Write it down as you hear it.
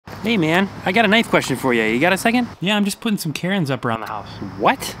Hey man, I got a knife question for you. You got a second? Yeah, I'm just putting some cairns up around the house.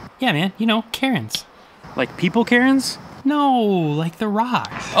 What? Yeah, man, you know, cairns. Like people cairns? No, like the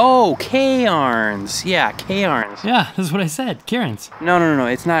rocks. Oh, cairns. Yeah, cairns. Yeah, that's what I said, cairns. No,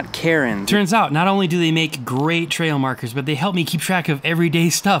 it's not Karen. Turns out, not only do they make great trail markers, but they help me keep track of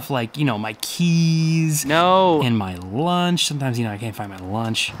everyday stuff like, you know, my keys. No. And my lunch. Sometimes, you know, I can't find my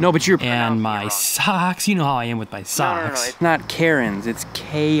lunch. No, but you're And my socks. You know how I am with my socks. No, it's not Karens, it's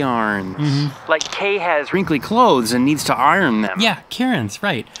cairns. Like Kay has wrinkly clothes and needs to iron them. Yeah, cairns,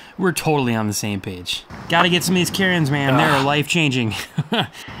 right. We're totally on the same page. Gotta get some of these cairns, man. They're life-changing.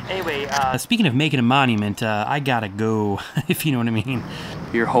 Anyway, speaking of making a monument, I gotta go, if you know what I mean.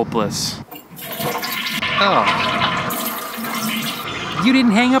 You're hopeless. Oh. You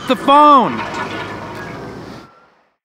didn't hang up the phone!